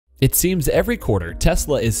It seems every quarter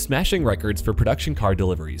Tesla is smashing records for production car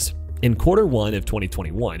deliveries. In quarter 1 of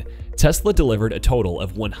 2021, Tesla delivered a total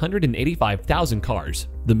of 185,000 cars,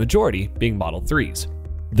 the majority being Model 3s.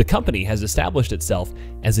 The company has established itself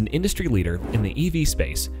as an industry leader in the EV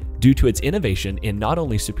space due to its innovation in not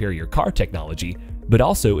only superior car technology, but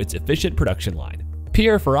also its efficient production line.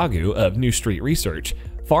 Pierre Ferragu of New Street Research,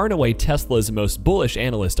 far and away Tesla's most bullish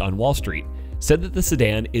analyst on Wall Street, said that the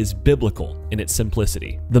sedan is biblical in its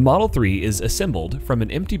simplicity. The Model 3 is assembled from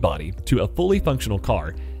an empty body to a fully functional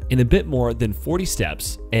car in a bit more than 40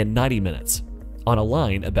 steps and 90 minutes, on a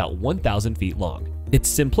line about 1,000 feet long. Its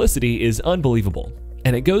simplicity is unbelievable,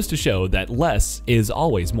 and it goes to show that less is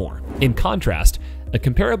always more. In contrast, a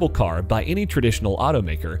comparable car by any traditional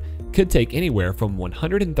automaker could take anywhere from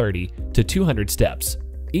 130 to 200 steps,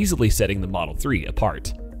 easily setting the Model 3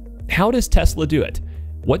 apart. How does Tesla do it?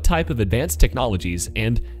 What type of advanced technologies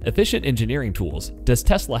and efficient engineering tools does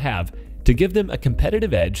Tesla have to give them a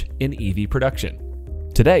competitive edge in EV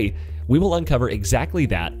production? Today, we will uncover exactly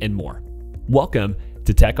that and more. Welcome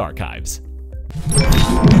to Tech Archives.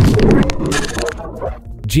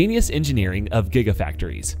 Genius engineering of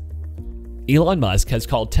gigafactories. Elon Musk has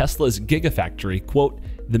called Tesla's gigafactory, quote,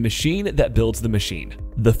 the machine that builds the machine.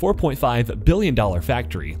 The $4.5 billion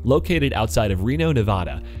factory, located outside of Reno,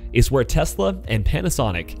 Nevada, is where Tesla and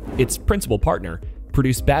Panasonic, its principal partner,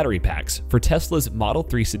 produce battery packs for Tesla's Model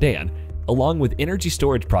 3 sedan, along with energy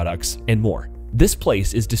storage products and more. This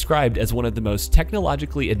place is described as one of the most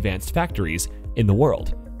technologically advanced factories in the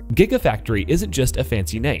world. Gigafactory isn't just a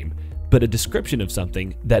fancy name, but a description of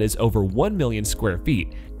something that is over 1 million square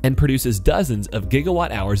feet and produces dozens of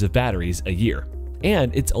gigawatt hours of batteries a year.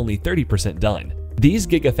 And it's only 30% done. These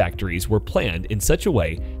gigafactories were planned in such a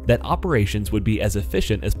way that operations would be as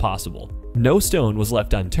efficient as possible. No stone was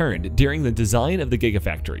left unturned during the design of the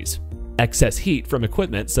gigafactories. Excess heat from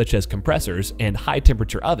equipment such as compressors and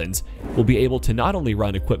high-temperature ovens will be able to not only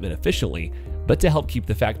run equipment efficiently, but to help keep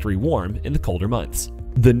the factory warm in the colder months.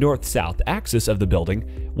 The north-south axis of the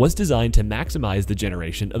building was designed to maximize the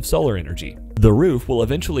generation of solar energy. The roof will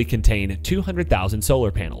eventually contain 200,000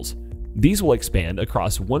 solar panels. These will expand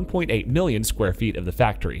across 1.8 million square feet of the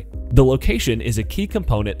factory. The location is a key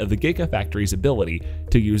component of the gigafactory's ability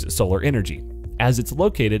to use solar energy, as it's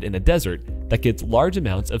located in a desert that gets large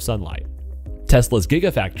amounts of sunlight. Tesla's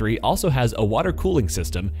gigafactory also has a water cooling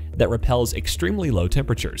system that repels extremely low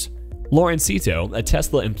temperatures. Lauren Cito, a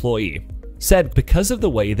Tesla employee, said because of the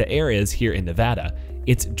way the air is here in Nevada,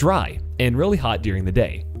 it's dry and really hot during the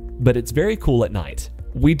day, but it's very cool at night.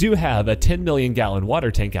 We do have a 10 million gallon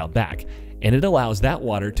water tank out back, and it allows that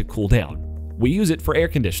water to cool down. We use it for air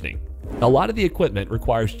conditioning. A lot of the equipment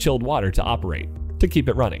requires chilled water to operate, to keep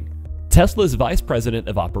it running. Tesla's Vice President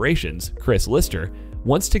of Operations, Chris Lister,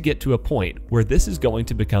 wants to get to a point where this is going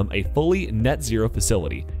to become a fully net zero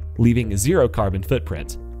facility, leaving zero carbon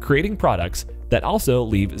footprint, creating products that also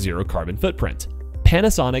leave zero carbon footprint.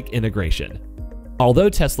 Panasonic Integration. Although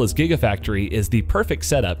Tesla's gigafactory is the perfect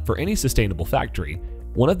setup for any sustainable factory,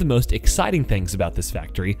 one of the most exciting things about this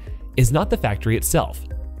factory is not the factory itself,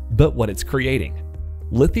 but what it's creating.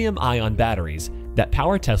 Lithium-ion batteries that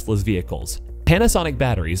power Tesla's vehicles. Panasonic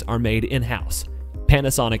batteries are made in-house.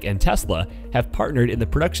 Panasonic and Tesla have partnered in the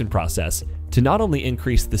production process to not only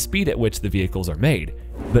increase the speed at which the vehicles are made,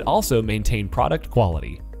 but also maintain product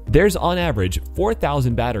quality. There's on average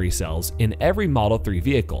 4,000 battery cells in every Model 3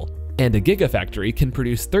 vehicle, and a gigafactory can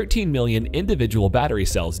produce 13 million individual battery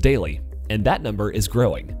cells daily, and that number is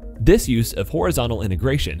growing. This use of horizontal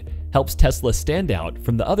integration helps Tesla stand out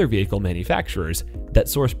from the other vehicle manufacturers that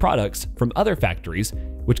source products from other factories,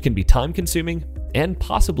 which can be time-consuming and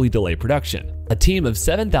possibly delay production. A team of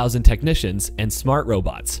 7,000 technicians and smart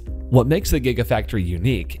robots. What makes the Gigafactory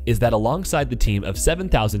unique is that alongside the team of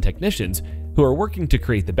 7,000 technicians who are working to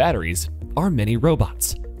create the batteries are many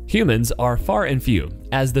robots. Humans are far and few,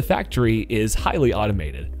 as the factory is highly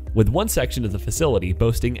automated, with one section of the facility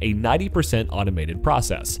boasting a 90% automated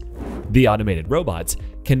process. The automated robots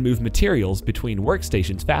can move materials between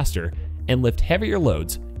workstations faster and lift heavier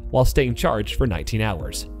loads while staying charged for 19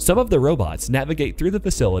 hours. Some of the robots navigate through the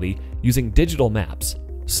facility using digital maps.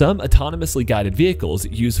 Some autonomously guided vehicles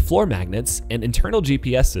use floor magnets and internal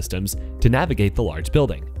GPS systems to navigate the large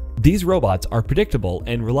building. These robots are predictable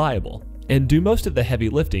and reliable, and do most of the heavy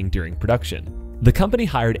lifting during production. The company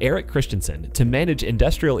hired Eric Christensen to manage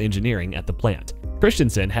industrial engineering at the plant.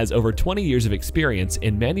 Christensen has over 20 years of experience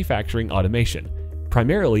in manufacturing automation,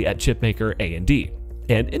 primarily at chipmaker A&D.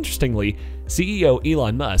 And interestingly, CEO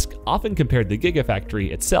Elon Musk often compared the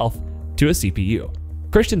Gigafactory itself to a CPU.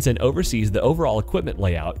 Christensen oversees the overall equipment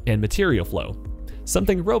layout and material flow,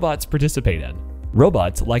 something robots participate in.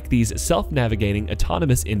 Robots like these self-navigating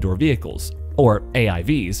autonomous indoor vehicles, or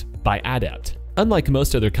AIVs, by Adept. Unlike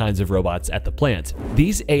most other kinds of robots at the plant,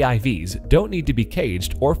 these AIVs don't need to be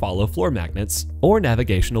caged or follow floor magnets or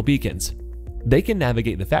navigational beacons. They can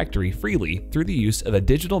navigate the factory freely through the use of a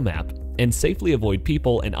digital map and safely avoid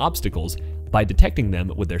people and obstacles by detecting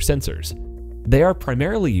them with their sensors. They are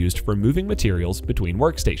primarily used for moving materials between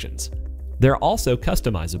workstations. They're also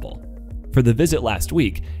customizable. For the visit last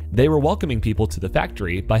week, they were welcoming people to the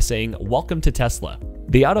factory by saying, "Welcome to Tesla."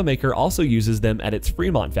 The automaker also uses them at its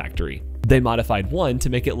Fremont factory. They modified one to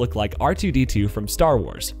make it look like R2-D2 from Star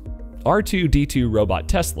Wars. R2-D2 Robot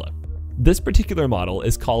Tesla. This particular model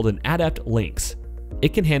is called an Adept Lynx.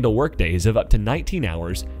 It can handle workdays of up to 19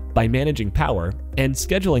 hours by managing power and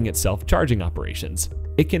scheduling its self-charging operations.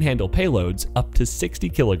 It can handle payloads up to 60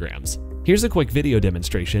 kilograms. Here's a quick video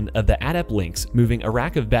demonstration of the Adept Lynx moving a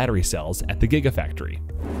rack of battery cells at the Gigafactory.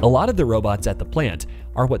 A lot of the robots at the plant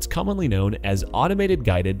are what's commonly known as automated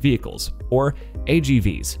guided vehicles, or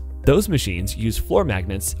AGVs. Those machines use floor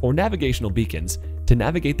magnets or navigational beacons to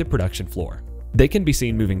navigate the production floor. They can be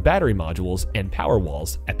seen moving battery modules and power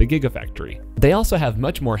walls at the Gigafactory. They also have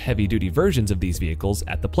much more heavy-duty versions of these vehicles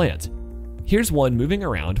at the plant. Here's one moving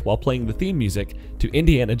around while playing the theme music to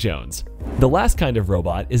Indiana Jones. The last kind of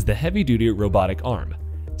robot is the heavy-duty robotic arm,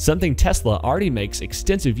 something Tesla already makes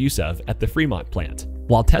extensive use of at the Fremont plant.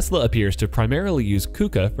 While Tesla appears to primarily use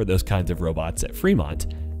KUKA for those kinds of robots at Fremont,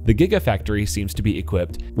 the Gigafactory seems to be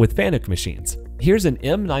equipped with Fanuc machines. Here's an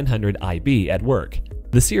M900IB at work.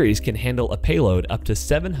 The series can handle a payload up to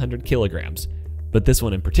 700 kilograms, but this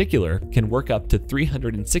one in particular can work up to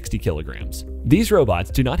 360 kilograms. These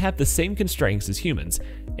robots do not have the same constraints as humans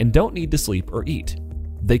and don't need to sleep or eat.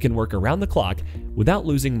 They can work around the clock without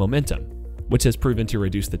losing momentum, which has proven to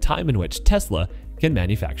reduce the time in which Tesla can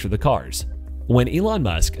manufacture the cars. When Elon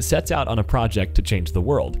Musk sets out on a project to change the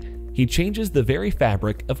world, he changes the very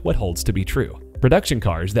fabric of what holds to be true. Production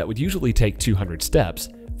cars that would usually take 200 steps,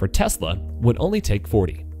 for Tesla, would only take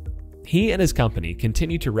 40. He and his company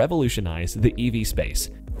continue to revolutionize the EV space,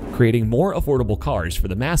 creating more affordable cars for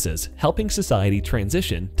the masses, helping society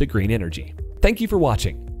transition to green energy. Thank you for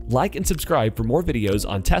watching. Like and subscribe for more videos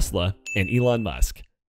on Tesla and Elon Musk.